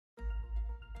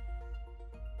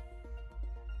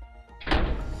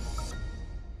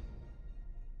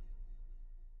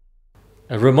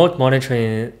Remote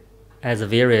monitoring has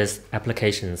various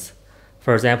applications.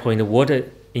 For example, in the water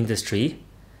industry,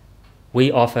 we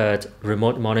offered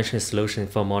remote monitoring solution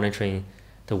for monitoring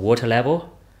the water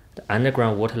level, the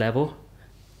underground water level,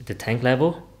 the tank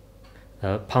level,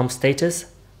 pump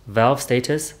status, valve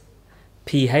status,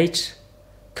 pH,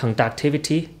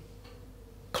 conductivity,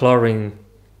 chlorine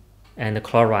and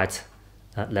chloride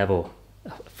level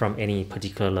from any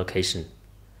particular location.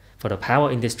 For the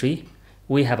power industry,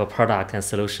 we have a product and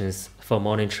solutions for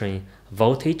monitoring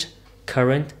voltage,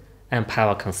 current, and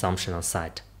power consumption on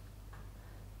site.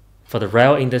 For the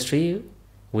rail industry,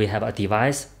 we have a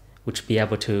device which be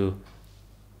able to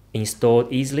install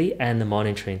easily and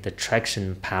monitoring the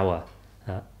traction power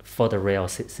for the rail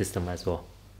system as well.